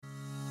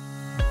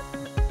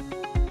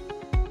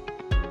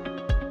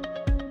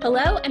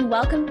Hello, and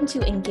welcome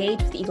to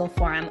Engage with Eagle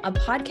Forum, a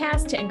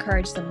podcast to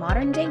encourage the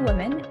modern day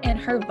woman and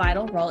her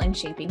vital role in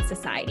shaping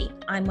society.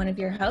 I'm one of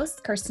your hosts,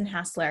 Kirsten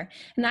Hassler,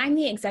 and I'm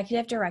the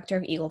Executive Director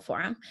of Eagle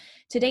Forum.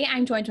 Today,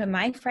 I'm joined by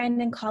my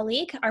friend and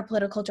colleague, our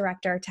Political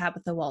Director,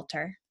 Tabitha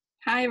Walter.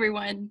 Hi,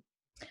 everyone.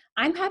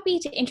 I'm happy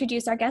to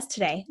introduce our guest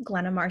today,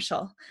 Glenna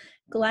Marshall.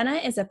 Glenna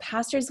is a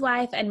pastor's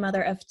wife and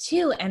mother of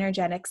two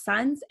energetic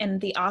sons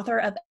and the author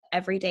of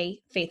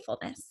Everyday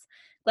Faithfulness.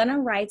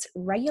 Glenna writes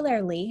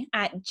regularly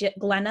at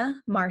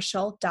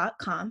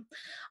glennamarshall.com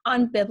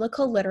on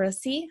biblical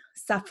literacy,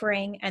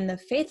 suffering, and the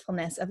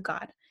faithfulness of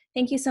God.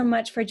 Thank you so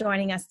much for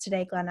joining us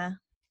today, Glenna.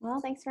 Well,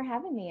 thanks for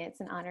having me.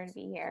 It's an honor to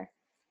be here.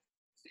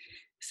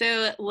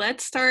 So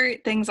let's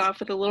start things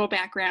off with a little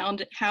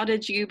background. How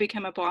did you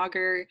become a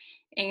blogger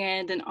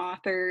and an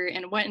author,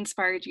 and what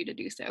inspired you to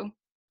do so?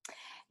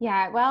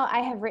 Yeah, well,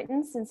 I have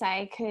written since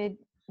I could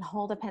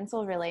hold a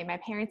pencil, really. My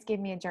parents gave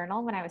me a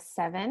journal when I was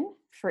 7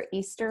 for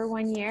Easter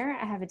one year.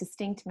 I have a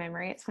distinct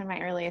memory. It's one of my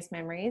earliest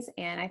memories.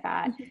 And I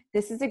thought,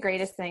 this is the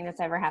greatest thing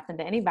that's ever happened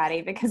to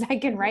anybody because I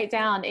can write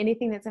down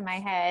anything that's in my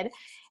head.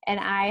 And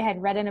I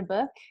had read in a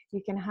book,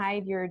 you can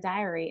hide your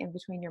diary in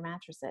between your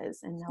mattresses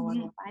and no one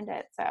will find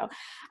it. So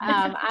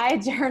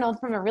I journaled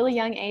from a really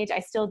young age. I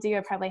still do.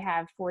 I probably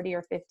have 40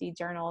 or 50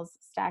 journals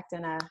stacked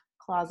in a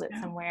closet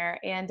somewhere.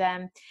 And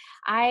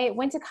I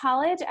went to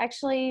college,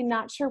 actually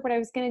not sure what I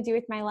was going to do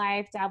with my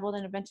life, dabbled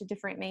in a bunch of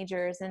different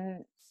majors,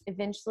 and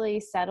eventually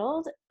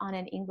settled on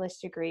an English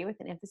degree with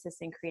an emphasis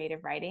in creative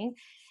writing,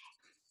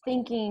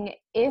 thinking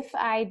if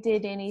I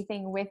did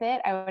anything with it,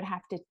 I would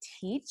have to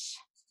teach,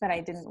 but I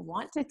didn't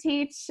want to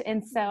teach.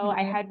 And so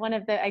I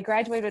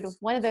graduated with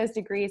one of those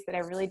degrees that I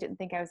really didn't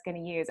think I was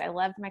going to use. I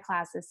loved my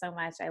classes so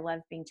much. I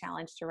loved being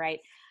challenged to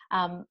write.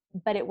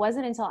 But it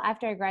wasn't until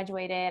after I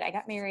graduated, I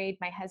got married,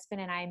 my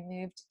husband and I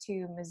moved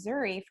to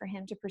Missouri for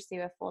him to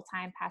pursue a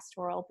full-time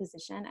pastoral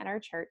position at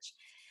our church.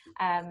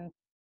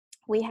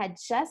 We had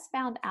just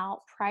found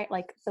out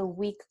like the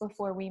week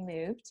before we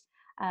moved,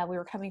 we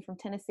were coming from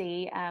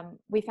Tennessee.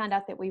 We found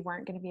out that we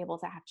weren't going to be able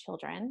to have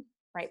children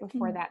right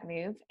before that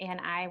move.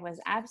 And I was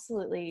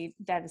absolutely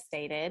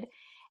devastated.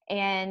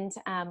 And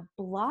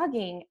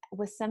blogging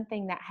was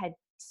something that had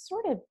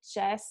sort of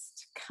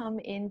just come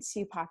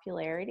into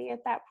popularity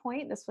at that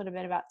point. This would have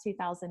been about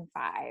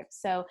 2005.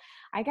 So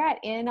I got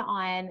in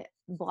on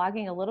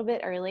blogging a little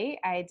bit early.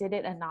 I did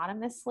it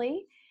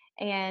anonymously.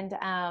 And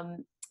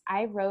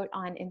I wrote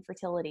on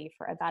infertility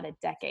for about a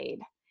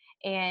decade.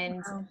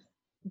 And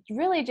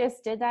really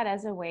just did that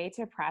as a way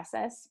to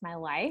process my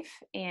life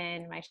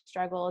and my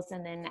struggles.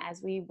 And then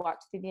as we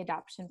walked through the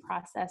adoption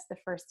process the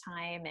first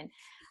time, and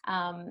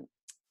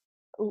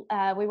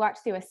we walked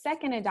through a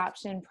second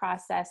adoption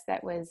process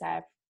that was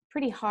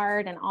pretty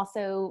hard and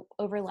also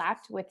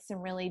overlapped with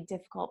some really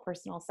difficult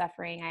personal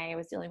suffering. I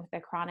was dealing with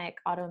a chronic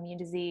autoimmune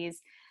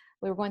disease.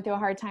 We were going through a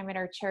hard time at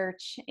our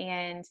church,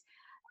 and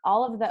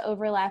all of the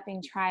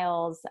overlapping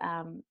trials,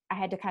 I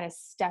had to kind of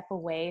step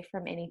away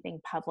from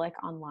anything public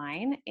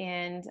online.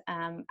 And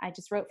I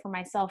just wrote for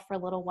myself for a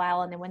little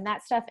while. And then when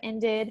that stuff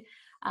ended,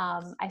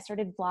 I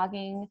started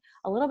blogging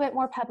a little bit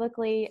more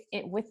publicly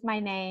with my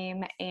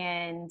name.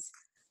 And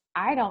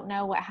I don't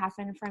know what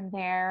happened from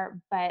there,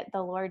 but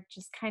the Lord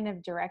just kind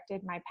of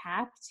directed my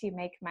path to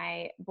make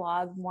my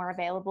blog more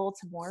available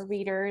to more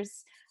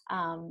readers.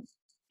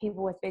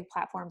 People with big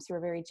platforms who were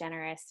very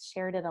generous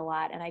shared it a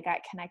lot, and I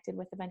got connected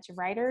with a bunch of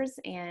writers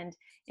and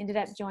ended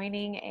up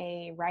joining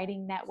a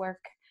writing network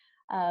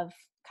of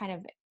kind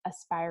of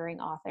aspiring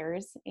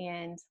authors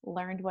and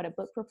learned what a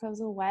book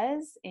proposal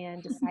was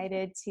and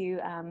decided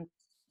to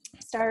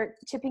start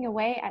chipping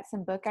away at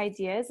some book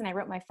ideas. And I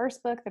wrote my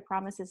first book, The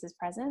Promise is His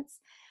Presence,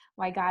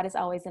 Why God is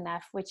Always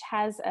Enough, which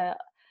has a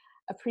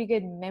pretty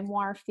good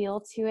memoir feel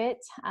to it,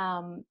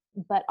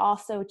 but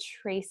also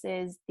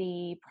traces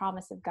the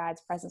promise of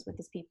God's presence with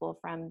his people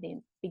from the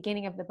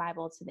beginning of the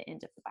Bible to the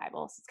end of the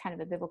Bible. So it's kind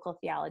of a biblical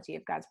theology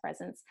of God's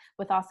presence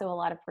with also a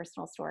lot of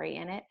personal story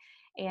in it.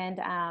 And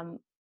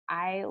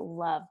I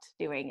loved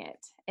doing it.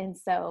 And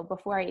so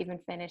before I even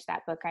finished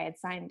that book, I had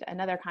signed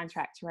another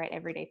contract to write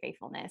Everyday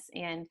Faithfulness.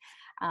 And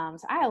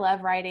so I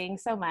love writing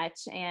so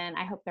much, and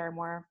I hope there are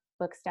more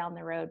books down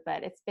the road,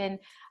 but it's been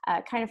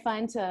kind of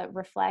fun to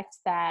reflect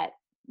that,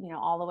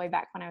 all the way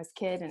back when I was a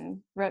kid and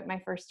wrote my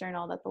first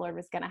journal, that the Lord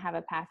was going to have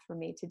a path for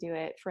me to do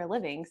it for a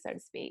living, so to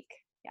speak.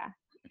 Yeah.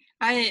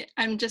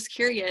 I'm just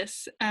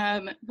curious,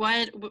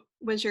 what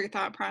was your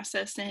thought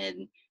process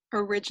in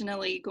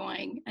originally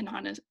going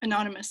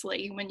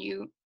anonymously when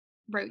you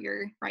wrote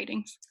your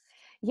writings?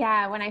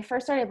 Yeah, when I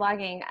first started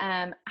blogging,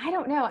 I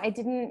don't know. I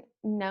didn't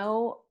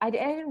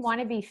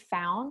want to be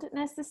found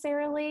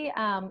necessarily.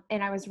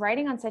 And I was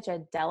writing on such a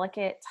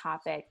delicate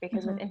topic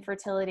because with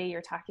infertility,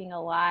 you're talking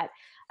a lot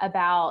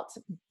about,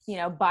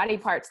 body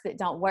parts that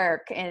don't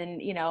work,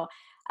 and,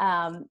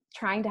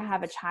 trying to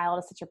have a child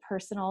is such a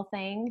personal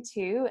thing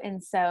too.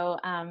 And so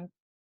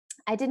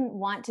I didn't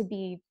want to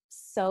be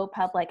so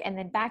public. And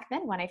then back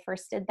then when I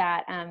first did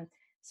that,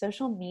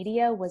 social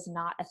media was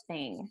not a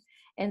thing.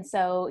 And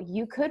so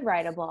you could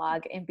write a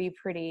blog and be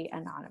pretty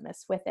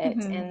anonymous with it.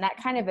 Mm-hmm. And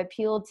that kind of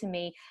appealed to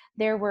me.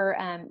 There were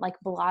like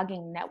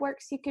blogging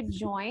networks you could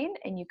join,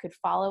 and you could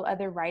follow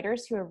other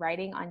writers who are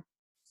writing on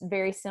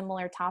very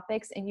similar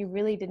topics, and you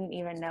really didn't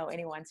even know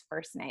anyone's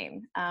first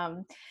name.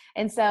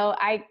 And so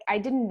I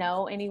didn't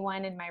know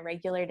anyone in my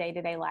regular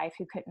day-to-day life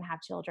who couldn't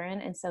have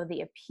children. And so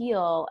the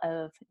appeal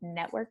of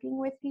networking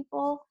with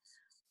people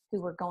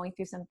who were going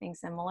through something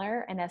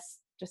similar, and us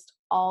just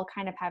all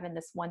kind of having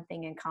this one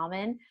thing in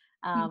common,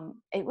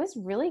 it was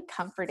really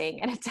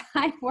comforting at a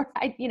time where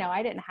I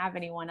didn't have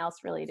anyone else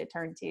really to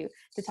turn to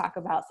talk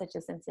about such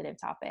a sensitive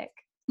topic.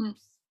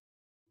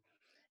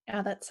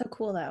 Yeah, that's so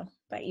cool though,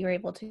 that you were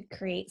able to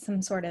create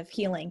some sort of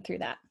healing through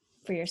that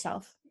for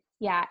yourself.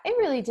 Yeah, it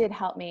really did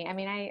help me. I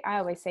mean, I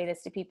always say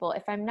this to people: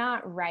 if I'm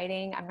not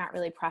writing, I'm not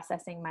really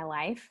processing my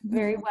life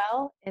very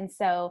well. And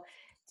so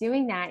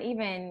doing that,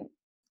 even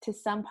to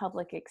some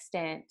public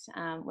extent,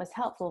 was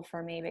helpful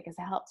for me, because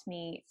it helped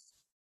me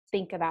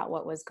think about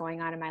what was going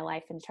on in my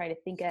life and try to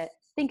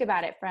think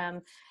about it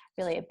from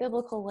really a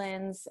biblical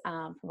lens,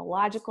 from a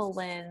logical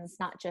lens,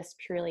 not just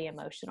purely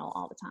emotional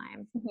all the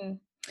time. Mm-hmm.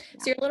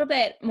 So you're a little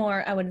bit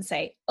more, I wouldn't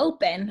say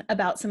open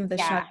about some of the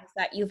struggles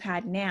that you've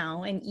had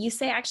now. And you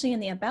say actually in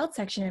the about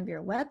section of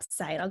your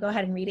website, I'll go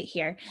ahead and read it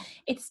here.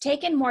 It's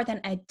taken more than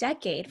a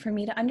decade for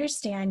me to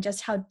understand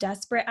just how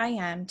desperate I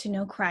am to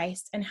know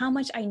Christ and how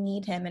much I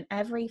need him in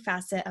every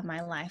facet of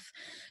my life.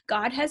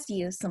 God has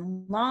used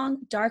some long,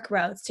 dark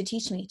roads to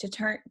teach me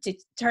to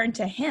turn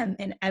to him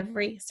in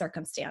every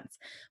circumstance,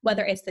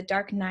 whether it's the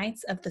dark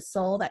nights of the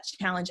soul that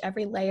challenge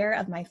every layer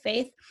of my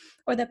faith,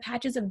 or the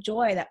patches of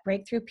joy that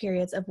break through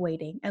periods of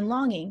waiting and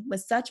longing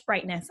with such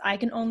brightness I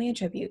can only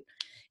attribute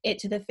it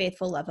to the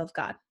faithful love of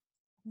God.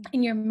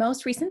 And your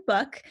most recent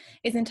book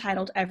is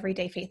entitled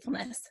Everyday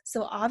Faithfulness.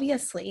 So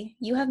obviously,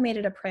 you have made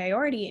it a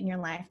priority in your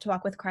life to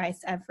walk with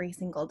Christ every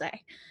single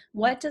day.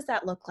 What does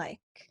that look like?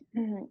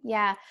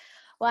 Yeah.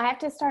 Well, I have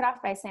to start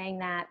off by saying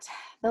that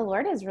the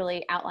Lord has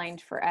really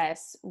outlined for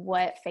us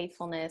what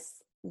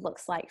faithfulness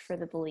looks like for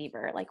the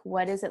believer. Like,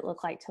 what does it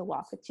look like to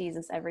walk with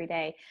Jesus every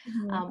day?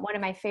 One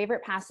of my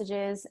favorite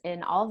passages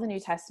in all of the New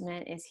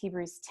Testament is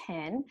Hebrews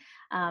 10.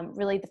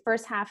 Really, the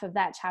first half of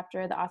that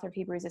chapter, the author of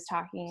Hebrews is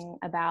talking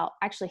about,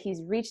 actually,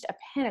 he's reached a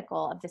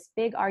pinnacle of this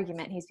big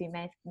argument he's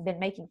been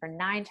making for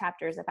 9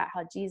 chapters about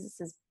how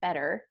Jesus is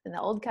better than the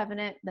old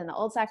covenant, than the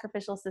old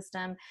sacrificial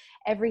system.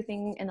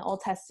 Everything in the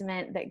Old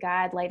Testament that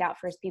God laid out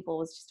for his people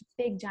was just a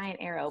big giant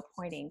arrow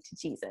pointing to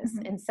Jesus.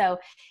 And so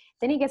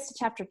then he gets to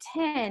chapter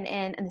 10,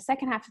 and the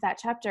second half of that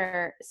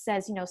chapter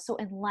says, so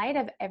in light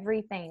of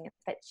everything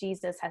that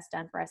Jesus has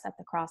done for us at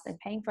the cross and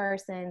paying for our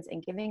sins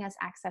and giving us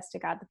access to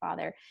God the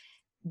Father,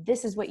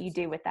 this is what you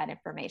do with that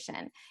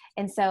information.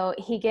 And so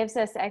he gives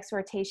us the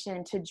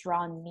exhortation to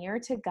draw near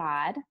to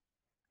God,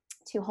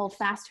 to hold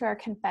fast to our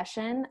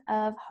confession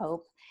of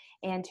hope,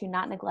 and to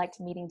not neglect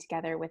meeting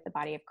together with the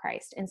body of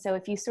Christ. And so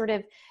if you sort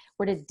of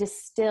were to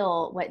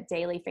distill what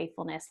daily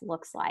faithfulness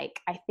looks like,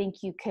 I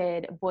think you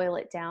could boil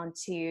it down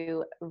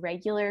to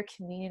regular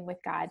communion with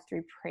God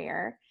through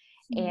prayer,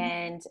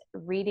 and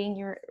reading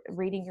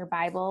your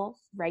Bible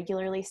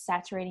regularly,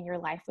 saturating your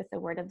life with the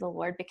word of the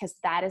Lord, because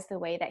that is the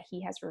way that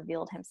he has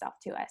revealed himself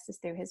to us, is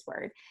through his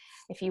word.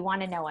 If you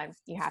want to know him,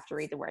 you have to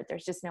read the word.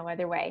 There's just no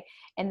other way.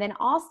 And then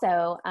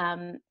also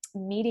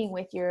meeting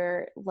with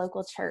your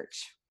local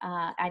church.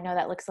 I know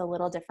that looks a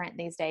little different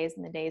these days,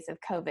 in the days of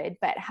COVID,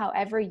 but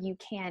however you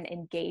can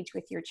engage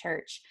with your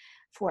church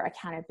for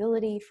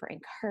accountability, for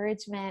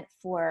encouragement,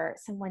 for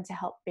someone to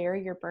help bear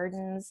your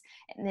burdens,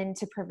 and then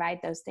to provide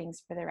those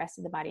things for the rest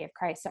of the body of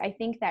Christ. So I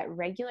think that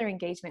regular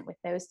engagement with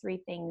those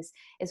 3 things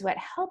is what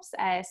helps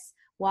us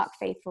walk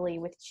faithfully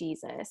with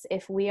Jesus.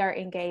 If we are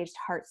engaged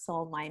heart,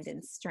 soul, mind,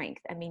 and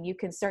strength, I mean, you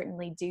can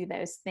certainly do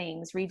those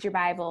things. Read your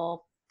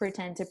Bible,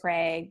 pretend to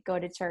pray, go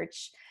to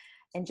church,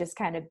 and just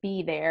kind of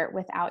be there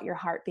without your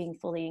heart being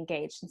fully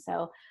engaged. And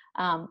so,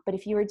 but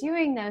if you are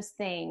doing those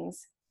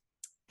things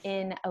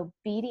in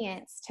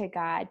obedience to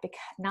God, because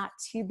not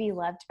to be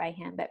loved by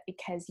him, but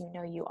because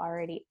you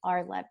already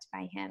are loved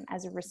by him,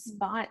 as a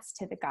response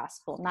to the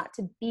gospel, not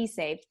to be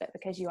saved, but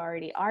because you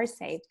already are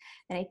saved,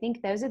 then I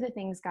think those are the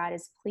things God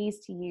is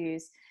pleased to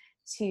use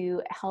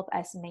to help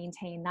us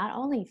maintain not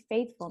only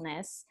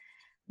faithfulness,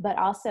 but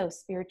also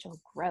spiritual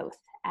growth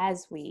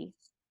as we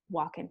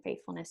walk in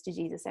faithfulness to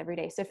Jesus every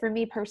day. So for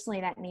me personally,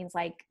 that means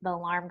like the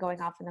alarm going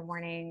off in the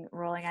morning,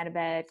 rolling out of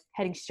bed,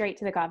 heading straight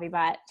to the coffee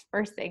pot,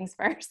 first things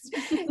first,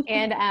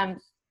 and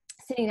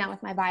sitting down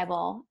with my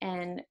Bible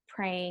and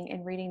praying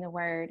and reading the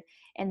word.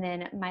 And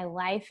then my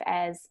life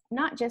as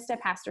not just a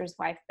pastor's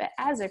wife, but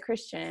as a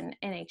Christian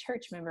and a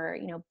church member,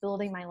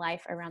 building my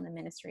life around the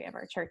ministry of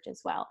our church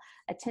as well.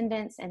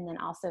 Attendance, and then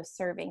also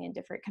serving in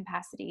different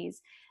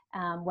capacities,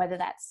 whether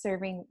that's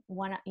serving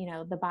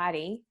the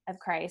body of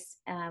Christ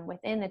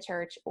within the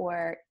church,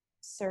 or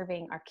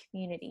serving our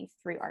community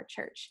through our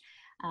church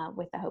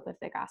with the hope of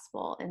the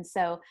gospel. And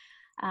so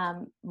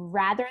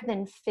rather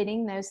than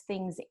fitting those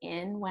things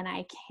in when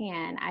I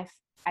can,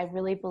 I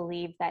really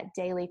believe that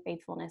daily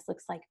faithfulness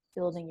looks like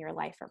building your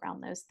life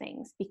around those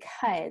things,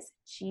 because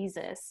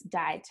Jesus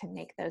died to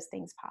make those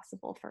things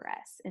possible for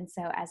us. And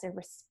so as a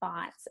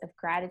response of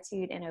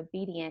gratitude and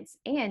obedience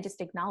and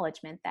just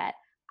acknowledgement that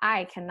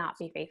I cannot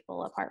be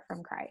faithful apart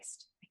from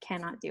Christ, I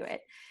cannot do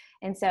it.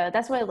 And so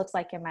that's what it looks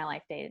like in my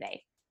life day to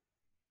day.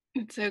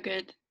 It's so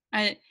good.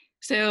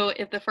 So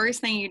if the first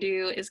thing you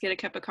do is get a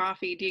cup of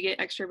coffee, do you get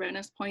extra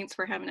bonus points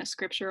for having a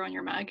scripture on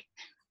your mug?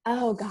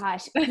 Oh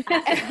gosh. It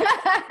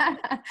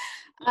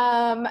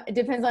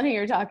depends on who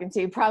you're talking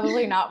to.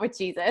 Probably not with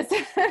Jesus.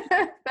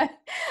 But,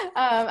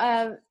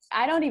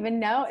 I don't even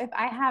know if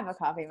I have a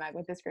coffee mug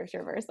with the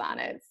scripture verse on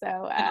it. So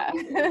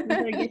I'm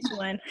gonna get you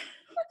one.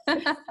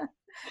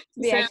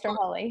 Be extra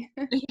holy.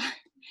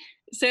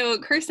 So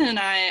Kirsten and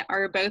I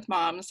are both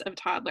moms of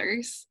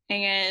toddlers,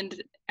 and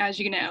as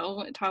you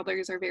know,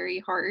 toddlers are very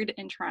hard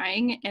and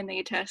trying, and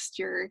they test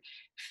your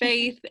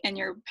faith and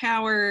your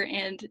power,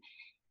 and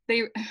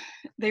they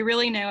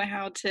really know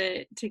how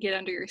to get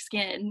under your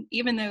skin.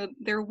 Even though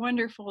they're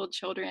wonderful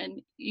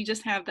children, you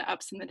just have the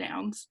ups and the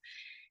downs.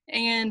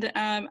 And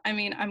I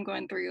mean, I'm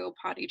going through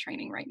potty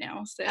training right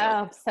now, so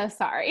Oh, so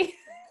sorry.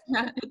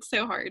 yeah, it's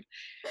so hard.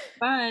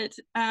 But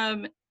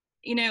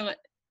you know,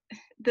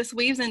 this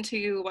weaves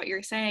into what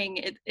you're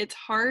saying. It's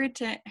hard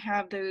to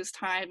have those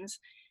times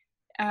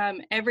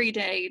every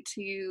day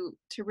to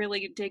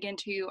really dig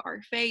into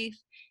our faith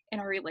and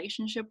our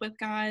relationship with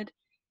God.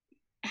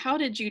 How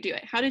did you do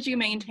it? How did you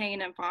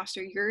maintain and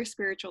foster your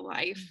spiritual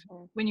life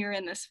when you're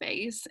in this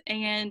phase?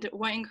 And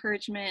what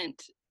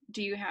encouragement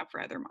do you have for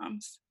other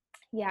moms?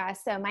 Yeah,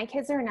 so my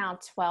kids are now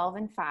 12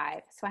 and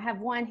 5. So I have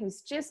one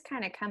who's just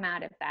kind of come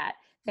out of that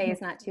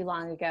phase not too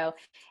long ago.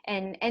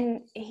 And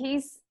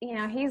he's,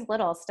 he's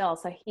little still.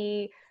 So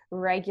he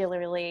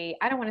regularly,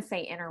 I don't want to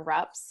say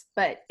interrupts,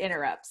 but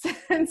interrupts.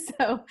 And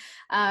so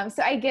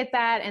I get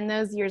that. And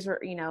those years were,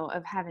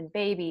 of having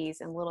babies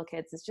and little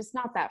kids is just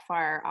not that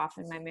far off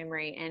in my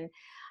memory. And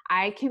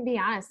I can be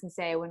honest and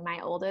say when my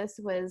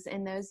oldest was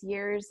in those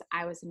years,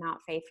 I was not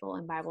faithful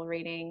in Bible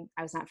reading.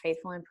 I was not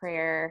faithful in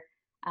prayer.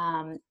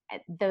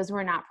 Those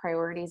were not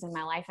priorities in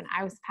my life, and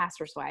I was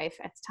pastor's wife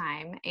at the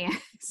time.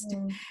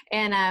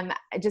 And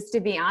just to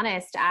be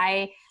honest,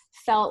 I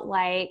felt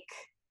like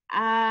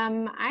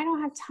I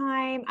don't have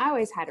time. I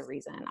always had a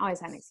reason, always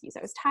had an excuse.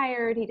 I was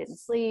tired, he didn't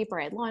sleep,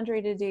 or I had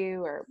laundry to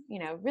do, or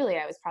really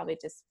I was probably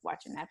just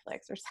watching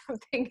Netflix or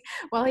something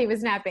while he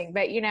was napping.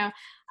 But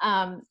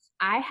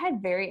I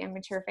had very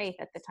immature faith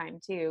at the time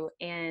too,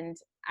 and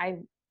I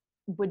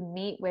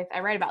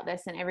write about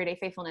this in Everyday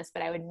Faithfulness,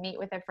 but I would meet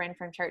with a friend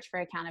from church for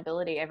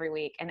accountability every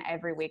week. And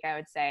every week I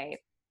would say,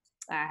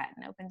 I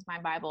hadn't opened my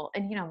Bible,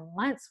 and,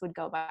 months would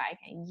go by,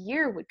 a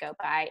year would go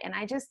by. And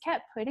I just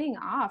kept putting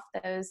off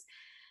those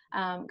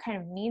kind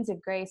of means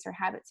of grace or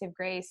habits of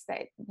grace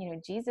that,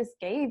 Jesus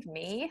gave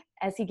me,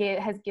 as he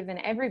has given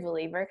every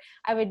believer.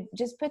 I would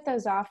just put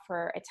those off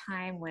for a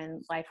time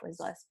when life was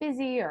less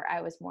busy or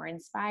I was more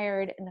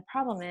inspired. And the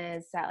problem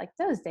is that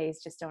those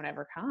days just don't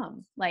ever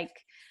come.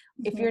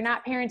 If you're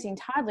not parenting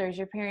toddlers,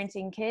 you're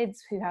parenting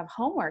kids who have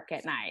homework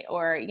at night,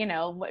 or,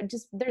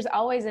 just there's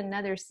always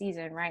another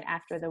season right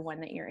after the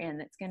one that you're in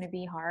that's going to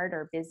be hard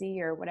or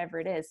busy or whatever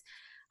it is.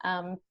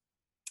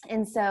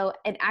 And so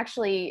it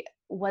actually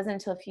wasn't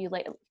until a few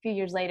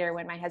years later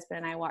when my husband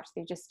and I watched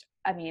through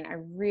a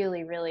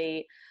really,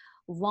 really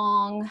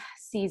long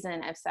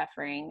season of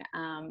suffering.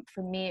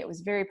 For me, it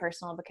was very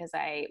personal because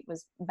I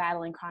was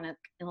battling chronic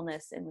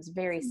illness and was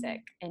very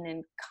sick and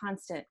in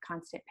constant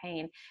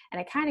pain. And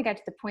I kind of got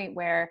to the point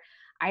where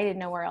I didn't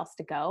know where else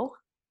to go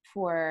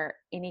for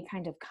any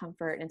kind of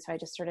comfort. And so I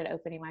just started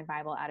opening my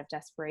Bible out of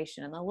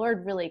desperation. And the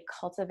Lord really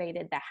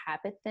cultivated the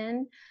habit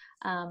then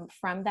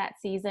from that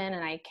season.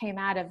 And I came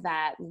out of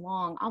that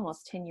long,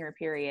 almost 10-year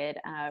period,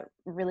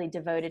 really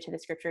devoted to the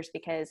scriptures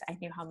because I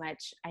knew how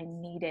much I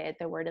needed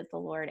the word of the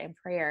Lord and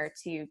prayer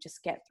to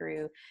just get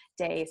through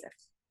days of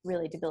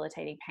really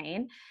debilitating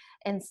pain.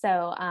 And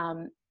so,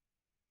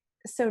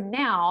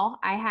 now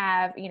I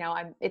have,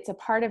 it's a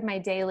part of my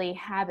daily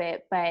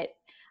habit, but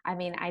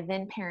I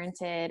then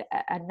parented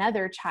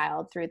another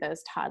child through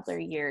those toddler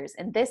years.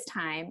 And this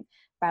time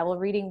Bible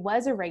reading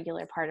was a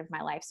regular part of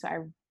my life. So I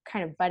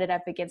kind of butted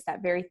up against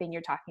that very thing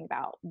you're talking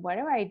about. What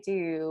do I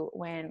do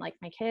when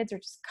my kids are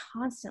just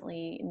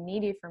constantly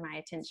needy for my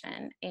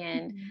attention?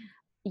 And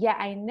yeah,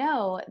 I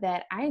know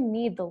that I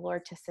need the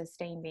Lord to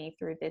sustain me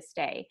through this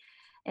day.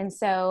 And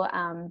so,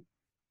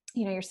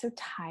 you're so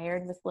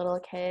tired with little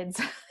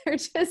kids. They're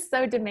just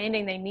so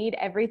demanding. They need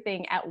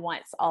everything at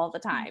once all the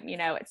time.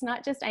 It's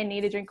not just, I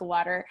need a drink of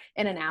water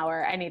in an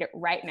hour. I need it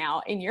right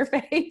now in your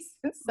face.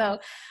 And so,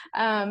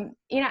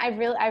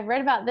 I've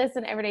read about this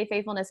in Everyday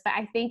Faithfulness, but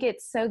I think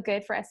it's so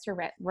good for us to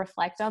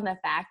reflect on the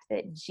fact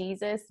that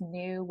Jesus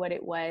knew what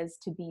it was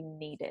to be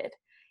needed.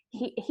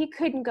 he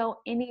couldn't go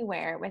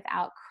anywhere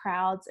without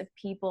crowds of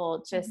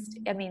people just,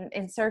 I mean,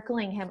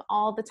 encircling him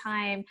all the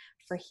time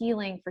for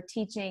healing, for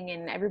teaching,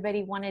 and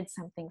everybody wanted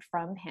something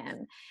from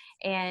him.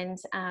 And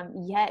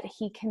yet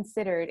he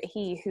considered,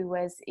 he who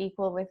was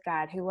equal with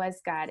God, who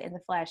was God in the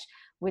flesh,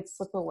 would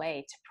slip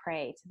away to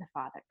pray to the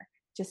Father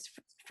just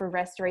for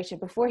restoration.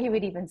 Before he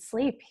would even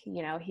sleep,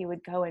 he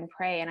would go and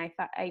pray. And I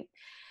thought, I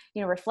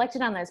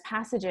reflected on those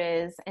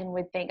passages and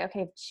would think,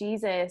 okay, if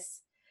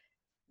Jesus,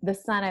 the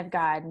Son of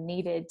God,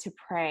 needed to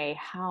pray,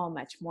 how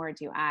much more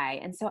do I?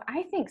 And so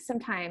I think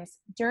sometimes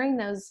during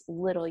those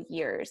little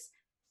years,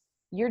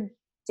 your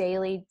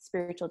daily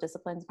spiritual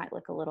disciplines might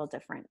look a little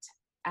different.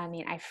 I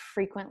mean, I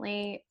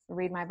frequently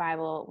read my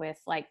Bible with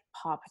like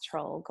Paw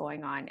Patrol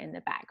going on in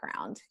the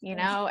background, and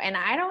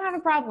I don't have a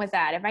problem with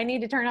that. If I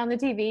need to turn on the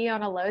TV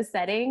on a low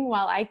setting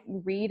while I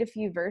read a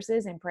few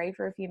verses and pray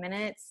for a few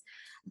minutes,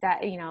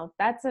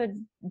 that's a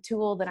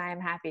tool that I am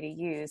happy to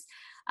use.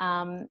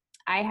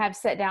 I have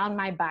set down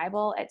my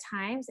Bible at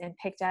times and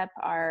picked up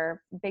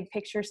our Big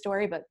Picture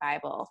Storybook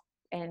Bible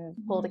and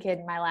pulled a kid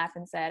in my lap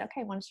and said,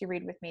 okay, why don't you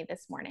read with me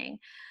this morning?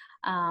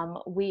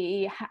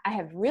 I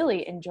have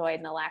really enjoyed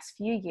in the last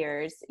few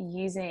years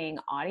using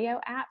audio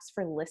apps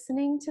for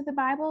listening to the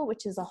Bible,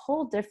 which is a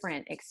whole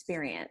different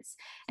experience.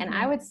 And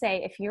I would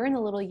say if you're in the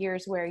little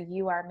years where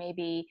you are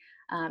maybe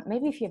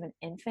if you have an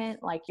infant,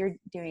 like you're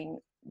doing,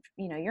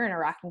 you're in a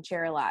rocking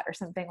chair a lot or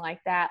something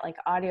like that, like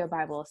audio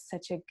Bible is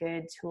such a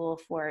good tool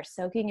for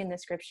soaking in the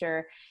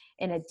scripture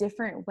in a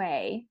different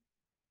way.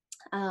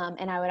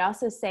 And I would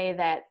also say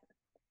that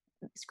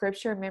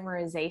scripture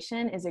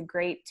memorization is a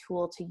great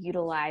tool to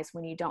utilize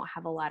when you don't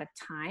have a lot of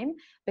time,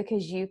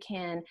 because you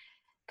can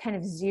kind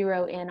of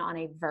zero in on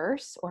a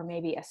verse or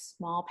maybe a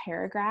small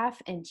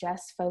paragraph and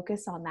just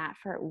focus on that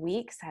for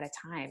weeks at a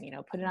time.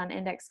 Put it on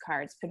index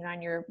cards, put it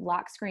on your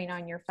lock screen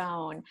on your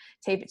phone,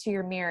 tape it to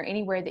your mirror,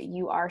 anywhere that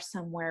you are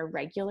somewhere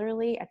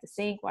regularly, at the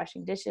sink,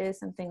 washing dishes,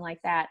 something like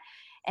that.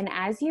 And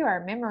as you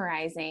are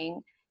memorizing,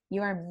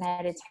 you are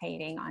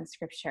meditating on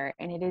scripture,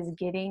 and it is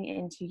getting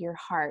into your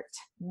heart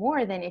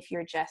more than if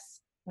you're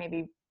just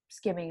maybe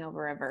skimming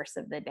over a verse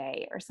of the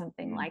day or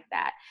something like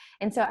that.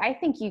 And so I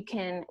think you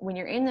can, when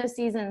you're in those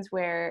seasons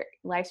where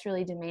life's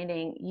really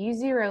demanding, you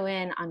zero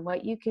in on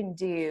what you can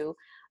do.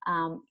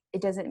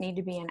 It doesn't need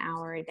to be an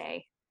hour a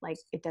day. Like,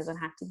 it doesn't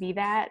have to be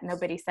that.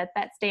 Nobody set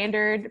that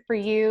standard for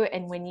you.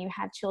 And when you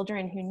have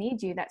children who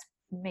need you, that's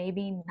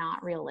maybe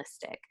not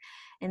realistic.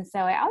 And so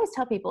I always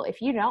tell people, if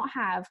you don't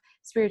have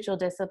spiritual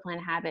discipline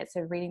habits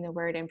of reading the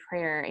word and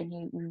prayer, and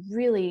you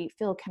really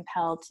feel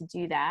compelled to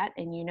do that,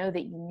 and you know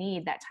that you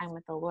need that time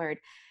with the Lord,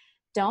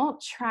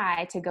 don't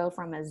try to go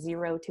from a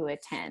 0 to a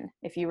 10.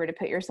 If you were to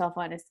put yourself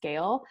on a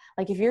scale,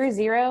 like if you're a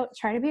 0,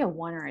 try to be a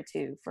 1 or a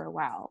 2 for a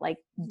while. Like,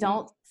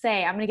 don't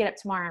say, I'm going to get up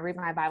tomorrow and read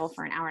my Bible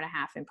for an hour and a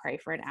half and pray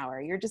for an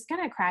hour. You're just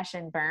going to crash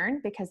and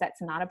burn, because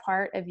that's not a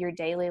part of your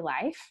daily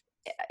life.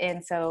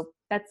 And so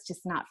that's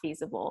just not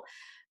feasible.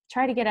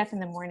 Try to get up in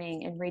the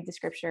morning and read the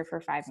scripture for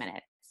 5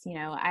 minutes.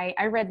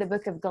 I read the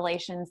book of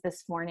Galatians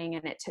this morning,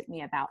 and it took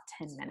me about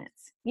 10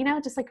 minutes,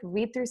 just like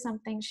read through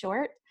something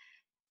short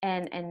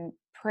and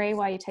pray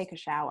while you take a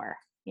shower,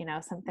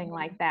 something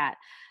like that.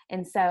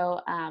 And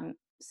so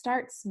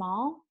start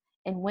small.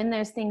 And when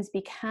those things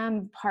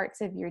become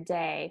parts of your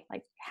day,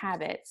 like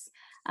habits,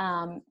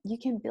 you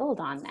can build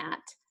on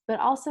that. But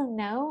also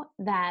know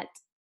that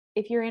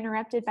if you're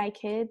interrupted by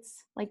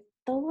kids, like,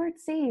 the Lord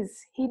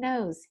sees, He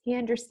knows, He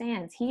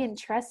understands, He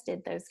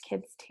entrusted those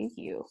kids to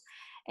you.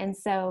 And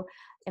so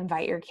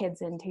invite your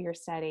kids into your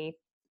study,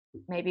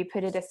 maybe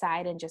put it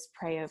aside and just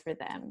pray over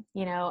them.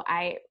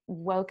 I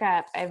woke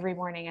up every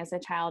morning as a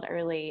child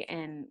early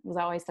and was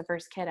always the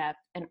first kid up,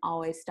 and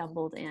always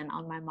stumbled in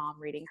on my mom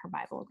reading her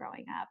Bible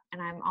growing up.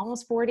 And I'm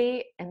almost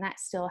 40, and that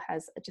still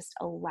has just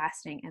a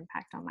lasting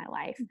impact on my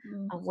life,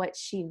 on what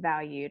she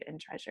valued and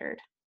treasured.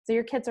 So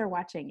your kids are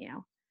watching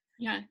you.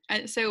 Yeah.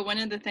 So one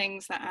of the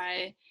things that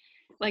I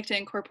like to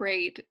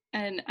incorporate,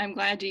 and I'm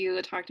glad you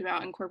talked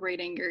about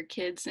incorporating your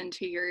kids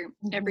into your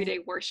everyday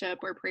worship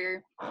or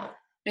prayer.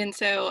 And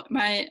so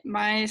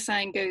my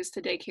son goes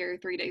to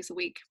daycare 3 days a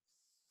week,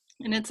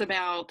 and it's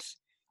about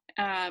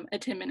a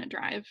 10-minute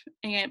drive.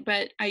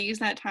 But I use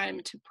that time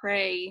to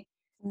pray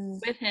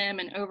with him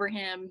and over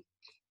him.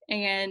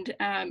 And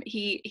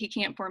he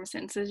can't form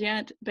sentences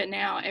yet, but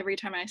now every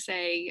time I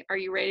say, "Are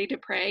you ready to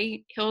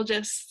pray?" he'll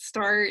just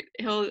start,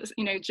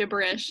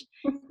 gibberish,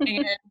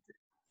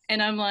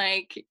 and I'm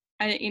like,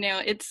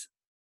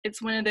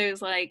 it's one of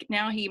those, like,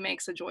 now he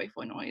makes a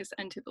joyful noise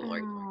unto the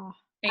Lord. Oh,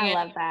 I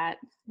love that.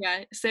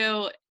 Yeah.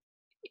 So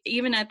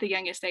even at the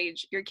youngest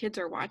age, your kids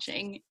are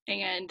watching,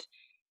 and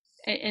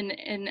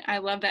I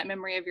love that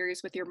memory of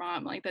yours with your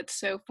mom. Like, that's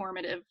so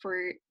formative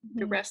for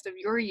the rest of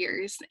your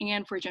years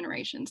and for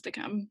generations to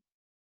come.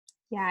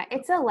 Yeah,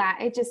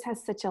 it just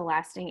has such a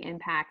lasting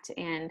impact.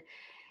 And,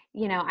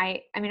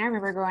 I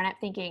remember growing up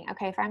thinking,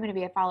 okay, if I'm going to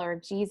be a follower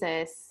of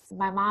Jesus,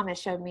 my mom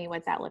has showed me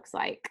what that looks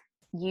like.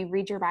 you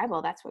read your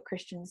Bible. That's what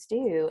Christians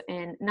do.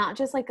 And not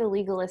just like a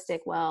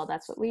legalistic, well,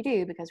 that's what we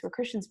do because we're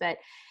Christians, but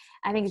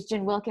I think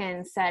Jen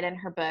Wilkins said in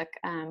her book,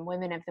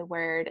 Women of the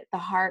Word, the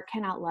heart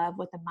cannot love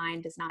what the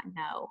mind does not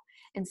know.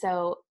 And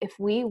so if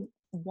we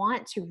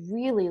want to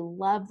really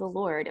love the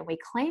Lord and we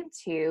claim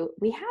to,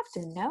 we have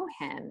to know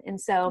him. And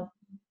so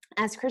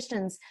as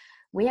Christians,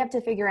 we have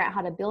to figure out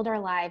how to build our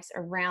lives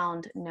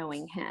around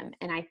knowing him.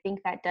 And I think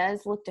that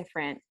does look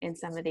different in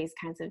some of these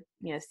kinds of,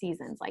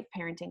 seasons, like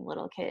parenting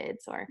little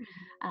kids or,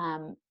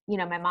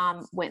 my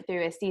mom went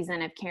through a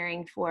season of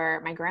caring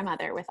for my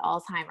grandmother with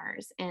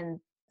Alzheimer's. And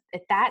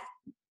at that,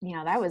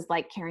 that was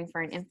like caring for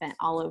an infant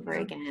all over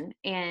again.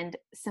 And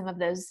some of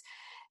those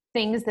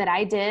things that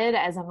I did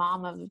as a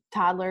mom of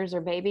toddlers or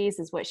babies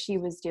is what she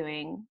was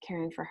doing,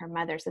 caring for her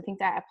mother. So I think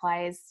that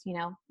applies,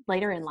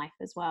 later in life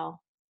as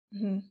well.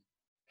 Mm-hmm.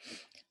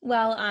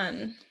 Well,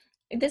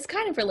 this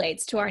kind of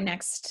relates to our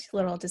next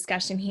little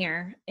discussion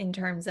here in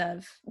terms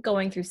of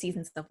going through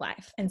seasons of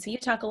life. And so you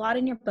talk a lot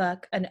in your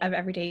book of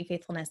Everyday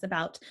Faithfulness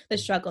about the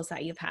struggles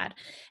that you've had.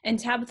 And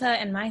Tabitha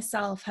and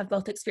myself have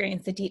both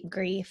experienced the deep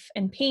grief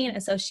and pain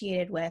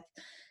associated with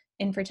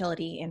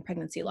infertility and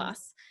pregnancy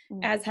loss,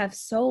 as have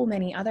so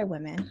many other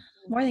women,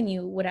 more than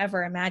you would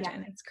ever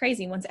imagine. Yeah. It's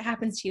crazy. Once it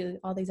happens to you,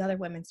 all these other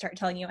women start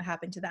telling you what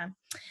happened to them.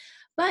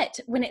 But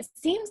when it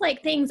seems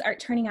like things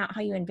aren't turning out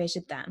how you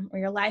envisioned them, or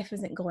your life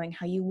isn't going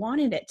how you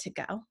wanted it to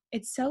go,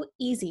 it's so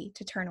easy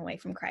to turn away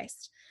from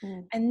Christ.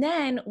 And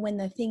then when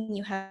the thing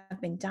you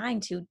have been dying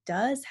to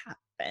does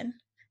happen,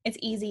 it's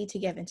easy to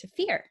give into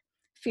fear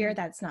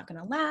that it's not going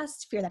to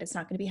last, fear that it's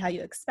not going to be how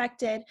you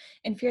expected,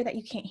 and fear that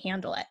you can't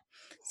handle it.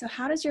 So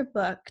how does your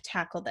book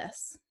tackle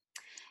this?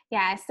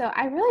 Yeah, so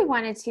I really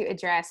wanted to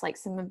address like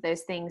some of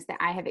those things that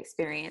I have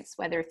experienced,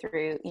 whether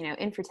through,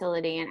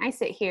 infertility. And I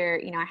sit here,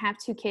 I have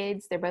 2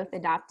 kids, they're both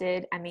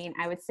adopted. I mean,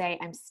 I would say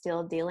I'm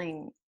still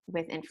dealing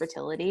with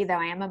infertility, though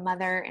I am a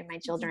mother and my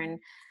children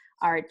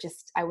are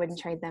just, I wouldn't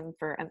trade them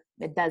for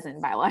a dozen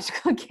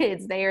biological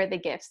kids. They are the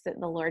gifts that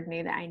the Lord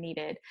knew that I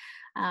needed.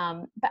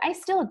 But I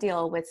still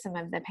deal with some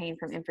of the pain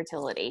from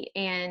infertility.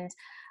 And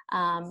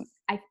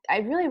I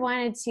really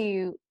wanted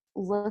to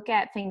look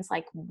at things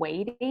like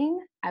waiting.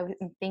 I'm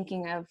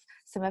thinking of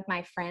some of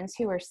my friends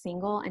who are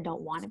single and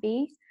don't want to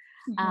be.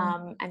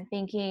 I'm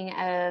thinking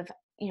of,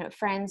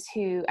 friends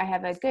who, I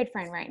have a good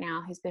friend right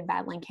now who's been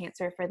battling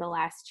cancer for the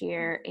last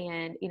year.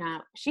 And,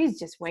 she's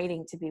just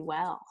waiting to be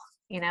well,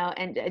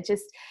 and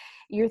just,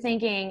 you're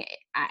thinking,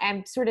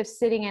 I'm sort of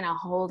sitting in a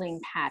holding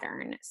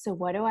pattern. So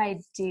what do I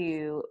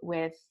do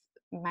with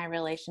my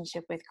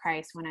relationship with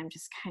Christ when I'm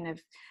just kind of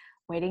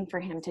waiting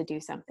for him to do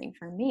something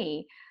for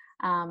me?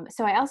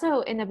 So I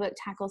also in the book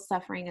tackle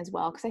suffering as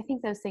well, because I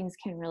think those things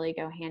can really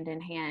go hand in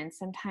hand.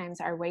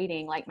 Sometimes our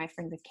waiting, like my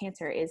friend with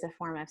cancer, is a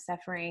form of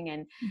suffering.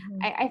 And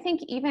I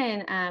think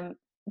even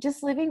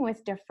just living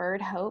with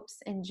deferred hopes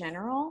in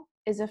general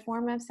is a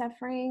form of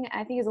suffering.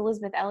 I think as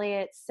Elizabeth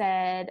Elliot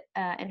said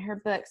in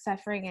her book,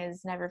 Suffering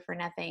is Never for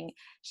Nothing.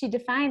 She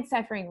defines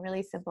suffering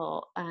really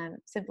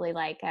simply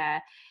like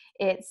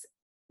it's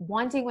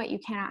wanting what you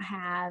cannot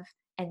have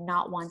and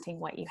not wanting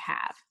what you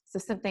have. So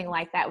something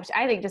like that, which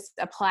I think just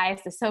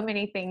applies to so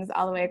many things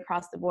all the way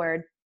across the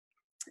board.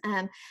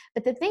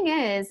 But the thing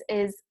is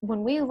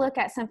when we look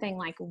at something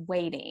like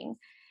waiting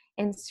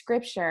in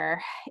scripture,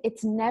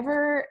 it's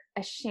never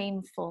a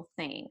shameful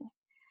thing.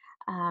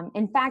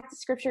 In fact,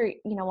 scripture,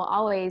 will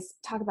always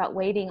talk about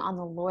waiting on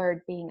the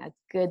Lord being a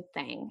good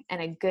thing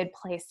and a good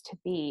place to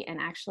be,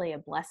 and actually a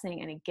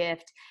blessing and a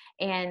gift.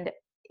 And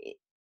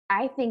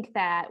I think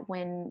that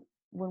when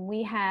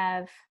we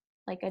have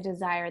like a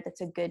desire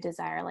that's a good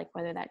desire, like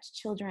whether that's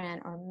children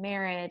or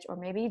marriage or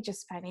maybe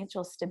just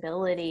financial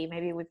stability,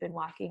 maybe we've been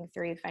walking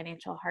through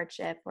financial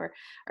hardship or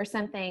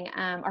something,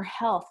 or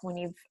health when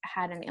you've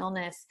had an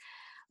illness,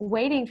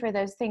 waiting for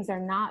those things are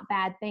not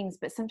bad things.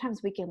 But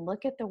sometimes we can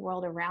look at the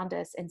world around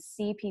us and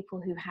see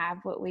people who have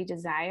what we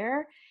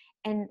desire,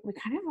 and we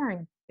kind of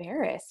are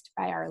embarrassed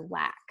by our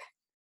lack.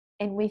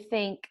 And we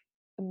think,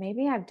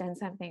 maybe I've done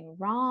something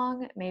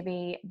wrong.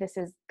 Maybe this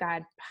is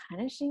God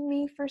punishing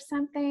me for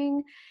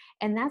something.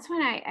 And that's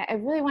when I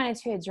really wanted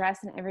to address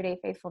in Everyday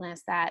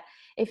Faithfulness that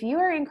if you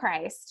are in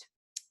Christ,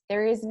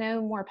 there is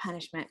no more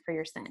punishment for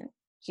your sin.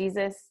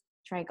 Jesus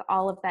drank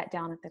all of that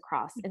down at the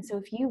cross. And so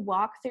if you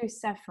walk through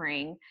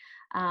suffering,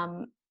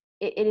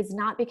 it is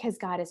not because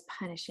God is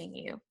punishing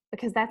you,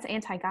 because that's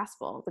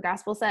anti-gospel. The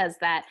gospel says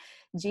that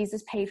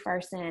Jesus paid for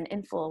our sin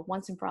in full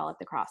once and for all at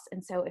the cross.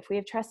 And so if we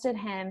have trusted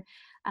him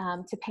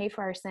to pay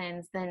for our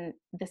sins, then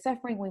the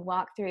suffering we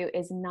walk through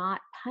is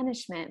not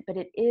punishment, but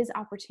it is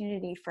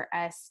opportunity for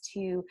us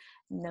to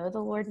know the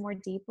Lord more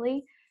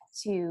deeply,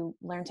 to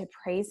learn to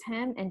praise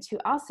him, and to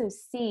also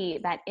see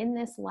that in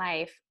this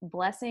life,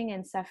 blessing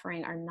and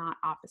suffering are not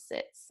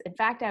opposites. In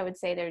fact, I would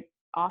say they're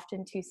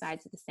often 2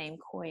 sides of the same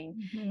coin.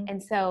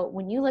 And so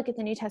when you look at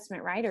the New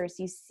Testament writers,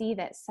 you see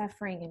that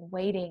suffering and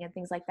waiting and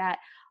things like that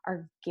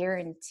are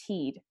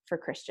guaranteed for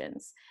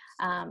Christians.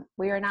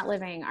 We are not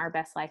living our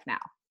best life now.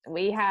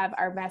 we have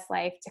our best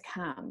life to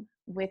come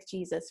with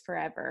Jesus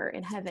forever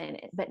in heaven,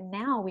 but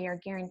now we are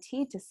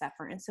guaranteed to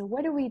suffer. And so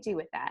what do we do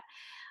with that?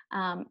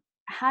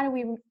 How do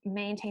we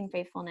maintain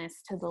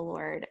faithfulness to the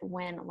Lord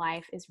when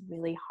life is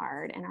really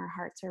hard and our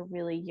hearts are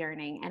really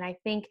yearning? And I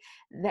think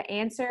the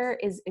answer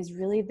is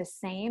really the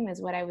same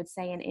as what I would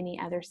say in any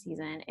other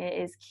season. It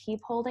is keep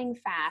holding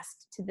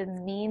fast to the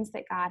means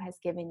that God has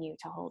given you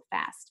to hold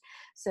fast.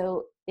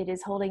 So it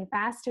is holding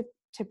fast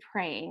to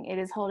praying. It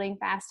is holding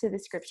fast to the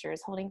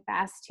scriptures, holding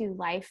fast to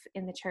life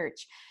in the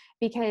church,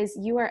 because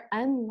you are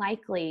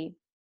unlikely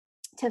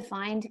to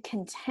find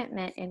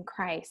contentment in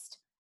Christ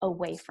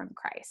away from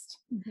Christ.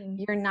 Mm-hmm.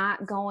 You're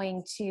not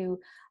going to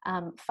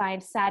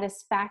find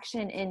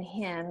satisfaction in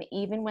him,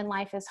 even when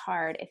life is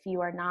hard, if you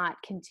are not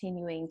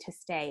continuing to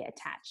stay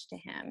attached to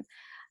him.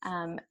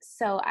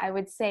 So I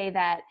would say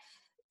that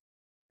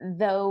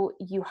though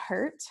you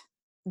hurt,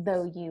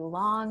 though you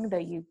long, though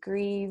you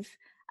grieve,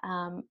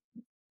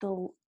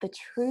 the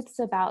truths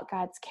about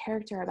God's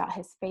character, about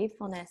his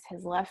faithfulness,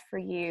 his love for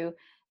you,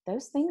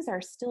 those things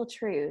are still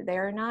true. They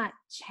are not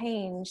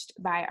changed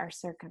by our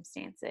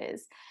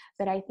circumstances.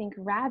 But I think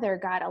rather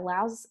God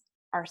allows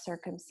our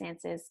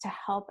circumstances to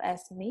help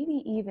us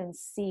maybe even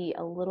see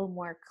a little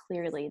more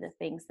clearly the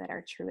things that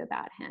are true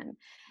about him.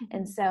 Mm-hmm.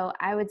 And so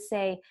I would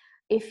say,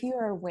 if you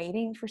are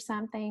waiting for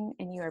something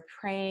and you are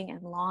praying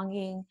and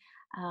longing,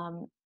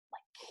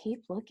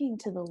 keep looking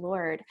to the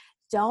Lord.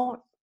 Don't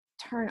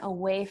turn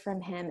away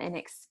from him and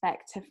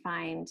expect to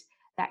find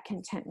that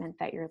contentment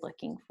that you're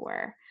looking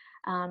for.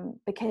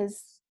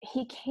 Because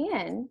he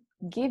can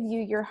give you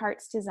your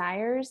heart's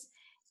desires.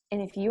 And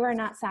if you are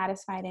not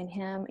satisfied in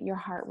him, your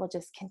heart will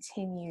just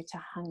continue to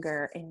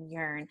hunger and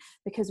yearn,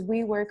 because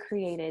we were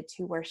created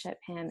to worship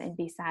him and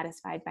be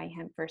satisfied by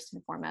him first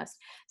and foremost.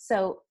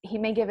 So he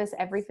may give us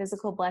every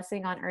physical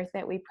blessing on earth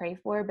that we pray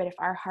for, but if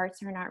our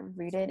hearts are not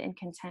rooted in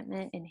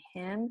contentment in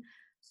him,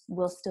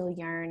 we'll still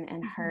yearn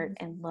and hurt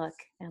and look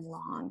and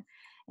long.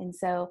 And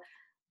so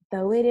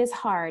though it is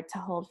hard to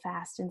hold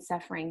fast in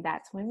suffering,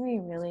 that's when we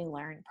really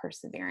learn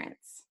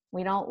perseverance.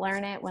 We don't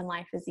learn it when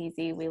life is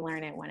easy. We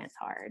learn it when it's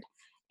hard.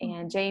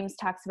 And James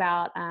talks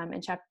about,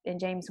 in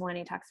James 1,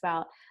 he talks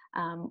about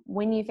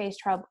when you face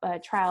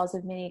trials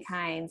of many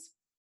kinds,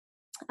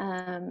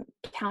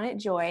 count it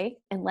joy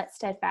and let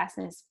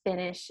steadfastness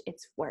finish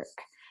its work.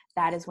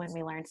 That is when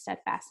we learn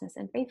steadfastness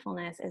and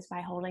faithfulness, is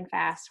by holding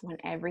fast when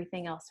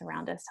everything else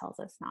around us tells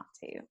us not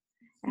to.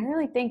 And I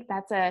really think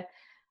that's a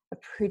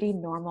pretty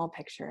normal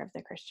picture of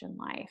the Christian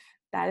life.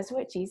 That is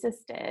what Jesus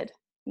did.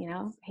 You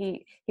know,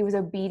 he was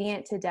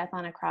obedient to death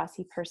on a cross.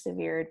 He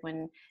persevered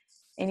when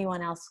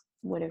anyone else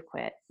would have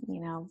quit,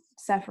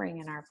 suffering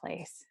in our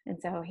place. And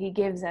so he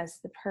gives us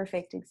the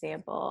perfect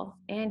example,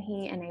 and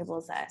he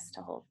enables us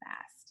to hold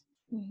fast.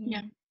 Mm-hmm.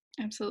 Yeah,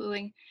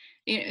 absolutely.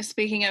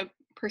 Speaking of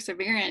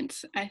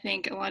perseverance, I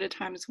think a lot of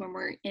times when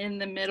we're in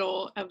the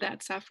middle of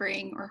that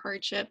suffering or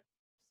hardship,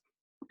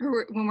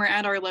 or when we're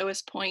at our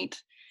lowest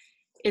point,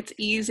 it's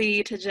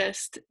easy to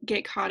just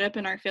get caught up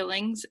in our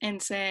feelings and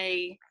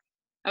say,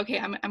 okay,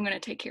 I'm going to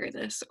take care of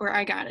this, or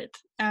I got it,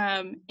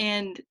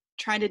 and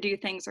try to do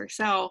things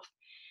ourselves.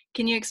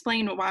 Can you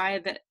explain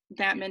why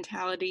that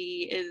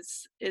mentality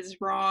is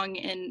wrong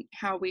and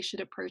how we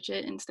should approach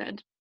it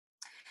instead?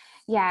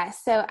 Yeah,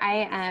 so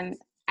I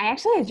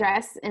actually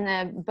address in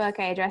the book,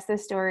 I address the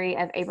story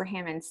of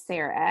Abraham and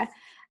Sarah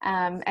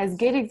as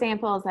good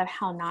examples of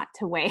how not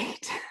to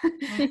wait.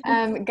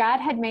 God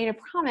had made a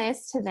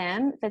promise to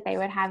them that they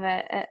would have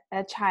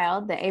a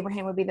child, that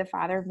Abraham would be the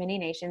father of many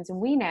nations. And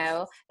we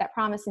know that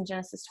promise in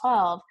Genesis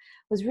 12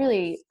 was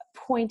really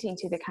pointing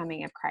to the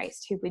coming of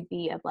Christ, who would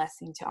be a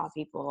blessing to all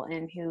people,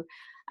 and who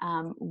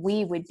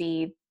we would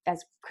be,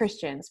 as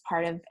Christians,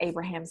 part of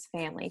Abraham's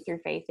family through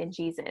faith in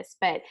Jesus.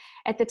 But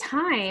at the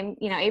time,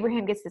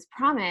 Abraham gets this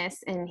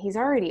promise, and he's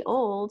already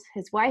old.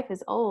 His wife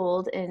is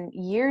old, and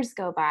years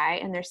go by,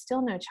 and there's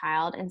still no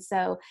child. And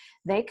so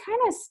they kind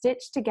of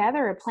stitch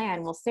together a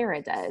plan. Well,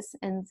 Sarah does.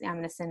 And I'm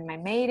going to send my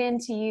maid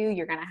into you.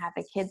 You're going to have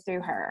a kid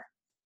through her.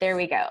 There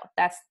we go.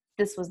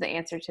 This was the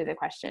answer to the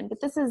question. But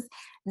this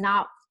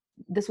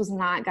was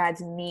not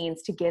God's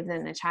means to give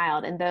them the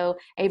child. And though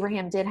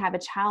Abraham did have a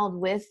child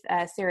with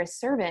Sarah's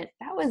servant,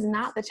 that was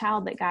not the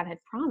child that God had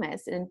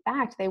promised. In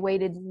fact, they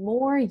waited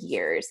more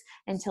years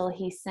until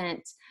he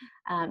sent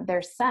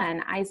their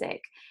son,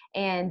 Isaac.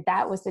 And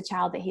that was the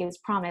child that he was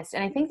promised.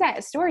 And I think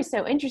that story is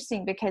so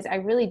interesting, because I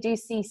really do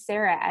see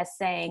Sarah as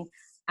saying,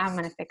 I'm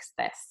going to fix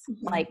this.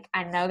 Mm-hmm. Like,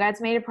 I know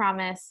God's made a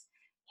promise.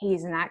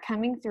 He's not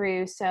coming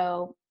through.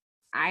 So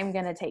I'm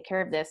going to take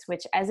care of this,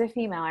 which as a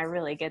female, I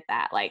really get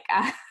that. Like,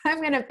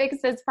 I'm going to fix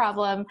this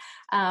problem.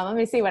 Let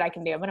me see what I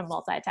can do. I'm going to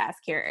multitask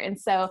here. And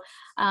so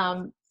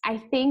I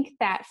think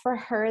that for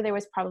her, there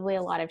was probably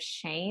a lot of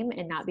shame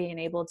in not being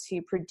able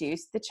to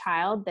produce the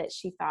child that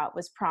she thought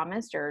was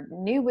promised, or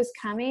knew was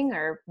coming,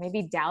 or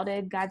maybe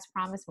doubted God's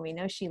promise. And we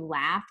know she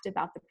laughed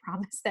about the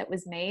promise that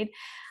was made.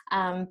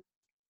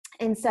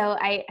 And so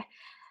I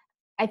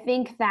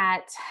think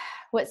that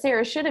what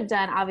Sarah should have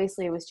done,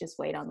 obviously, was just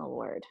wait on the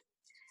Lord.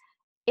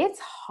 It's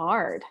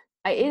hard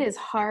It is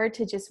hard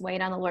to just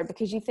wait on the Lord,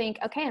 because you think,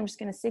 okay, I'm just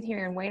going to sit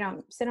here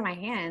and sit on my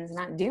hands and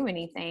not do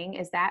anything.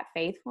 Is that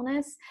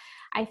faithfulness?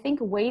 I think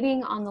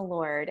waiting on the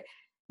Lord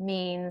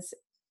means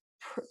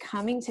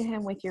coming to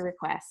him with your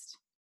request.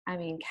 I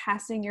mean,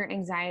 casting your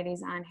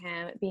anxieties on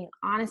him, being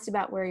honest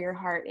about where your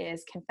heart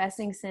is,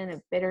 confessing sin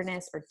of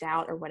bitterness or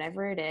doubt or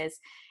whatever it is,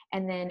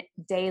 and then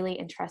daily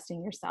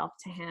entrusting yourself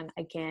to him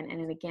again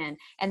and again.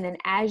 And then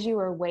as you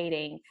are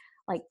waiting,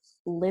 like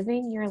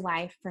living your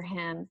life for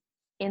him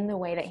in the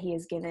way that he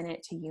has given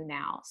it to you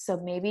now. So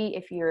maybe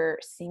if you're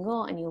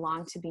single and you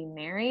long to be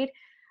married,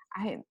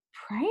 I'm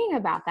praying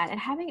about that and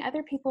having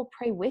other people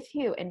pray with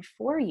you and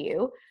for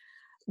you,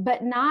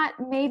 but not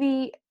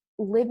maybe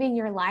living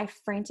your life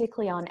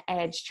frantically on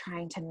edge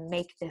trying to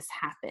make this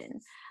happen.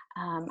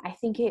 I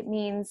think it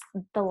means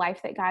the life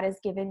that God has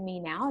given me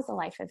now is a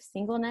life of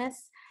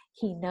singleness.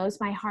 He knows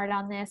my heart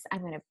on this.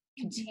 I'm going to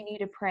continue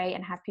to pray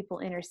and have people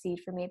intercede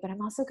for me, but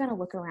I'm also going to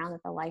look around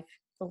at the life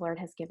the Lord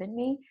has given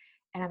me,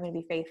 and I'm going to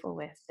be faithful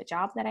with the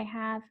job that I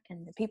have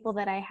and the people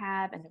that I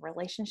have and the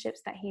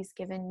relationships that he's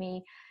given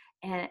me.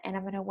 And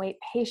I'm going to wait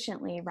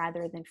patiently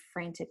rather than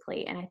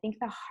frantically. And I think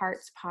the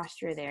heart's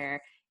posture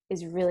there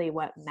is really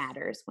what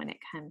matters when it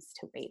comes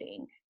to waiting.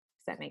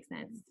 Does that make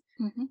sense?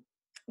 Mm-hmm.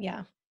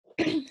 Yeah.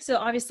 So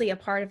obviously a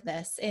part of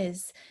this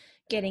is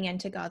getting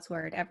into God's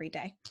word every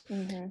day.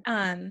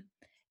 Mm-hmm.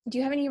 Do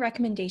you have any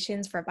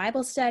recommendations for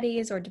Bible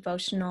studies or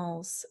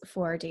devotionals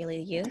for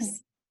daily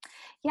use?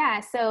 Yeah.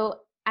 So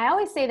I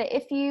always say that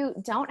if you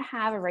don't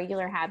have a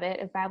regular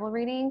habit of Bible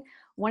reading,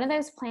 one of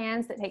those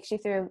plans that takes you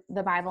through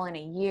the Bible in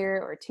a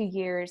year or 2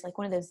 years, like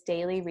one of those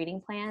daily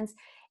reading plans,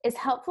 is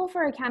helpful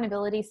for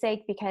accountability's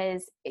sake,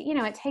 because, you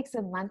know, it takes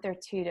a month or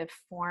two to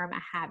form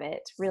a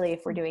habit, really,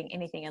 if we're doing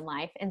anything in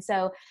life. And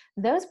so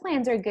those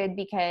plans are good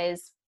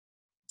because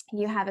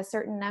you have a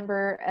certain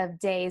number of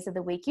days of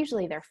the week.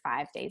 Usually they're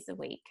 5 days a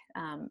week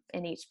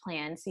in each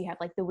plan. So you have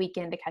like the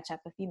weekend to catch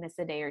up if you miss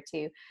a day or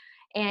two.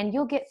 And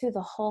you'll get through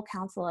the whole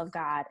counsel of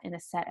God in a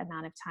set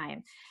amount of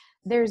time.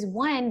 There's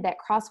one that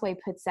Crossway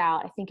puts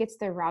out. I think it's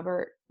the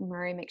Robert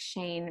Murray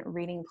McShane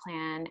reading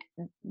plan,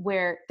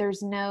 where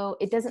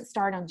it doesn't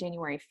start on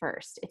January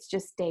 1st. It's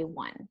just day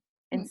one.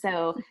 And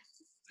so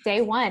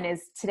day one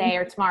is today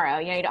or tomorrow.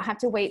 You know, you don't have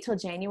to wait till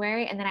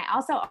January. And then I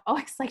also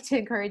always like to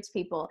encourage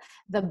people,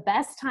 the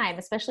best time,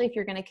 especially if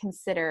you're going to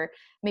consider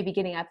maybe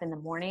getting up in the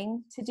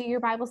morning to do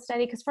your Bible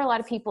study, because for a lot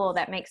of people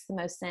that makes the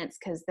most sense,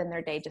 because then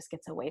their day just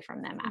gets away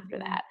from them after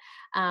that.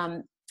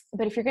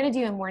 But if you're going to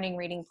do a morning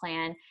reading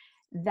plan,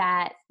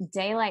 that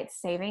daylight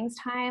savings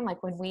time,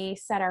 like when we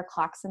set our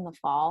clocks in the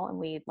fall and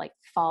we like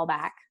fall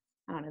back,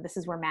 I don't know, this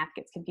is where math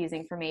gets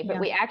confusing for me, but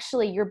we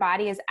actually, your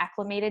body is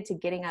acclimated to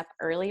getting up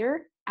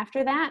earlier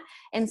after that.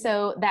 And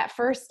so that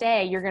first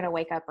day, you're going to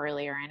wake up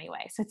earlier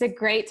anyway. So it's a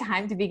great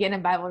time to begin a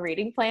Bible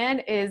reading plan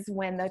is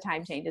when the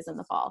time changes in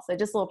the fall. So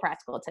just a little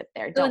practical tip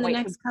there. So in the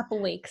next couple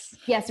weeks.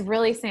 Yes,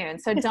 really soon.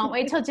 So don't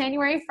wait till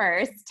January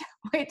 1st.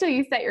 Wait till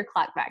you set your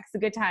clock back. It's a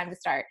good time to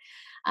start.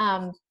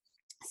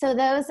 So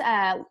those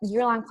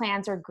year-long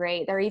plans are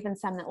great. There are even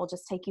some that will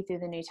just take you through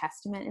the New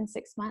Testament in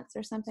 6 months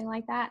or something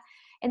like that.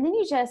 And then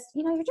you just,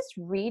 you're just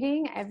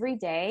reading every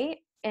day.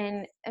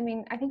 And I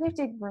mean, I think we have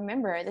to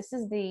remember, this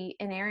is the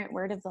inerrant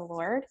word of the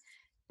Lord.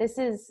 This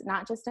is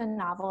not just a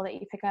novel that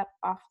you pick up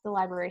off the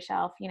library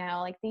shelf,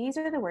 like these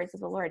are the words of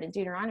the Lord. In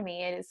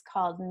Deuteronomy, it is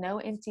called no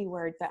empty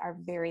word, but our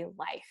very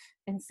life.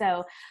 And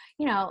so,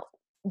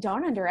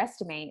 don't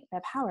underestimate the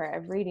power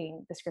of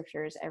reading the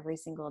scriptures every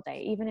single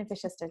day, even if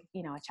it's just a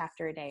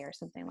chapter a day or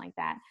something like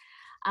that.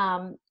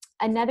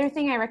 Another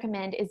thing I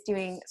recommend is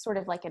doing sort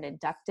of like an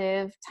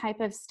inductive type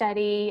of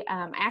study.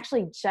 I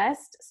actually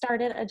just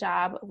started a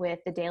job with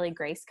the Daily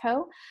Grace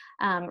Co.,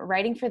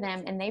 writing for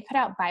them, and they put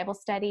out Bible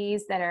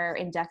studies that are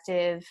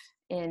inductive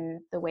in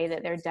the way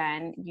that they're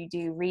done. You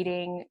do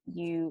reading,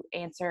 you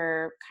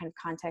answer kind of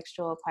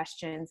contextual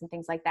questions and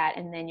things like that,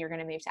 and then you're going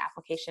to move to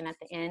application at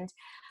the end.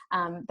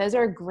 Those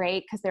are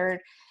great because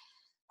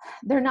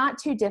they're not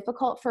too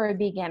difficult for a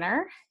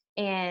beginner,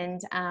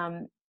 and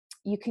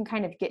you can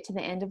kind of get to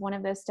the end of one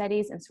of those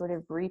studies and sort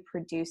of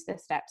reproduce the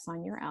steps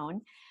on your own.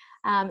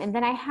 And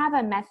then I have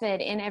a method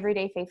in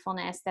Everyday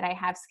Faithfulness that I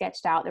have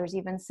sketched out. There's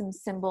even some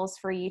symbols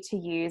for you to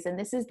use. And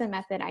this is the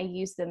method I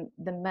use the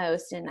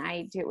most. And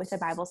I do it with a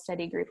Bible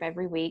study group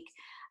every week.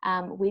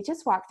 We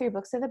just walk through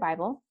books of the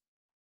Bible.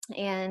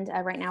 And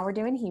right now we're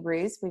doing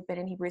Hebrews. We've been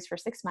in Hebrews for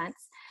 6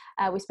 months.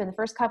 We spend the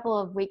first couple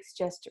of weeks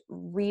just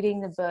reading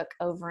the book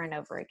over and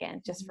over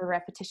again, just for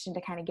repetition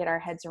to kind of get our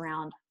heads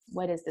around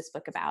what is this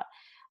book about.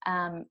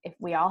 If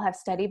we all have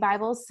study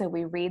Bibles, so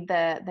we read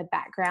the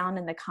background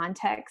and the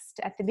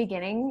context at the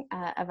beginning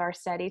of our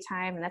study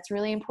time, and that's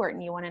really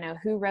important. You want to know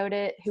who wrote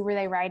it, who were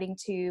they writing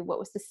to, what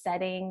was the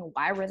setting,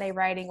 why were they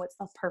writing, what's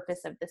the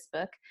purpose of this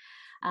book,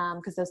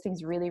 because those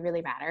things really,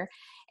 really matter.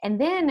 And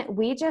then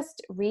we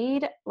just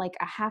read like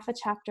a half a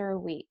chapter a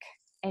week,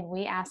 and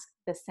we ask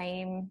the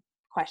same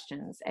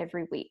questions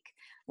every week.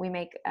 We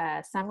make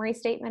a summary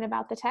statement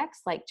about the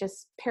text, like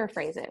just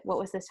paraphrase it. What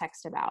was this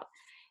text about?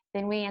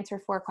 Then we answer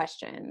 4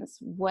 questions.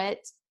 What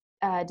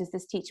does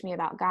this teach me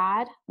about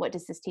God? What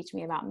does this teach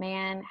me about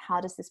man?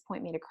 How does this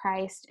point me to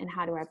Christ? And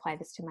how do I apply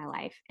this to my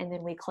life? And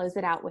then we close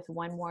it out with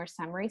one more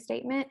summary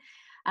statement,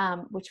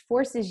 which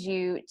forces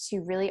you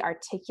to really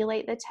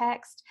articulate the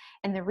text.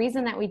 And the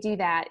reason that we do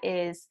that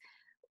is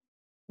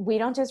we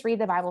don't just read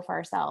the Bible for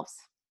ourselves.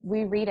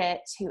 We read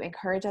it to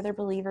encourage other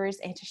believers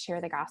and to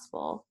share the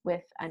gospel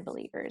with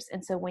unbelievers.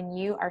 And so when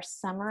you are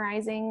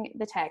summarizing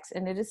the text,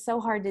 and it is so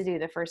hard to do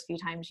the first few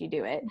times you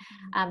do it,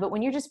 but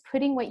when you're just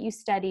putting what you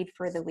studied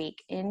for the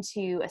week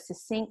into a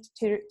succinct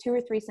 2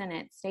 or 3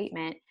 sentence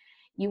statement,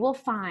 you will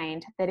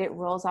find that it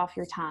rolls off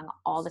your tongue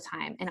all the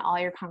time in all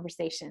your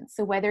conversations.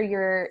 So whether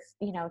you're,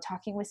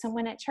 talking with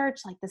someone at church,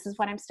 like, this is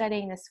what I'm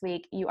studying this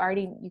week, you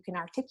can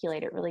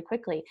articulate it really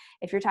quickly.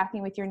 If you're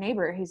talking with your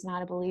neighbor who's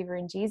not a believer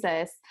in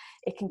Jesus,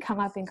 it can come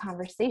up in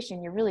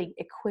conversation. You're really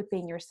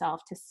equipping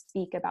yourself to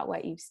speak about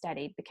what you've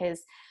studied,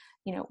 because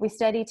we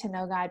study to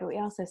know God, but we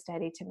also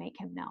study to make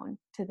him known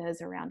to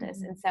those around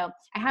us. And so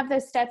I have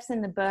those steps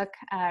in the book,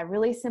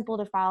 really simple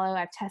to follow.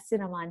 I've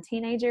tested them on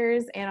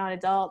teenagers and on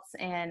adults,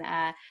 and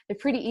they're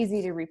pretty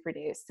easy to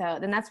reproduce. So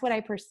then that's what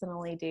I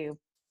personally do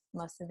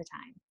most of the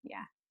time.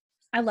 Yeah.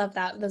 I love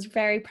that. Those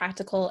very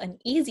practical and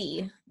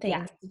easy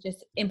things to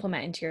just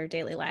implement into your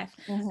daily life.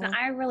 And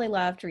I really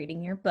loved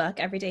reading your book,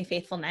 Everyday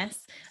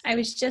Faithfulness. I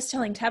was just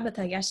telling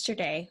Tabitha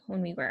yesterday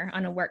when we were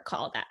on a work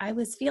call that I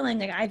was feeling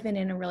like I've been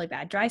in a really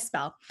bad dry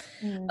spell,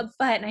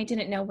 but I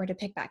didn't know where to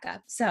pick back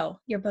up. So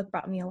your book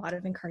brought me a lot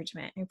of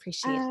encouragement. I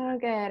appreciate it. Oh,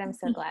 good. I'm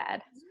so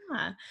glad.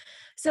 Yeah.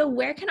 So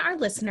where can our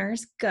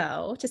listeners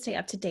go to stay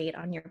up to date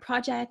on your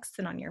projects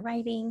and on your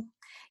writing?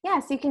 Yeah,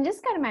 so you can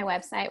just go to my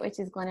website, which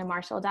is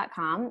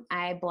glennamarshall.com.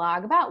 I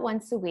blog about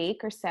once a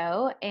week or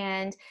so,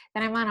 and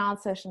then I'm on all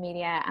social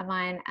media. I'm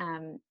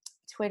on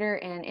Twitter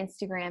and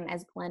Instagram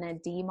as Glenna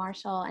D.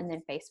 Marshall, and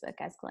then Facebook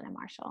as Glenna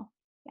Marshall.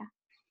 Yeah.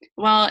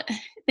 Well,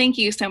 thank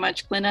you so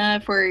much,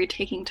 Glenna, for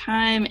taking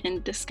time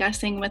and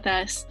discussing with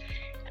us.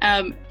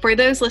 For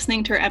those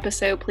listening to our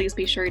episode, please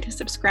be sure to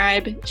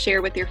subscribe,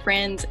 share with your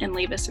friends, and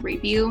leave us a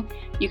review.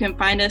 You can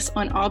find us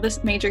on all the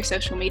major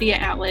social media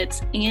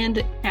outlets and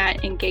at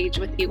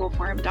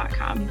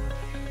engagewitheagleforum.com.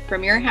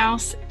 From your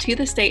house to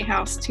the State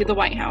House to the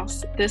White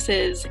House, this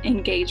is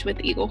Engage with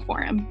Eagle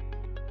Forum.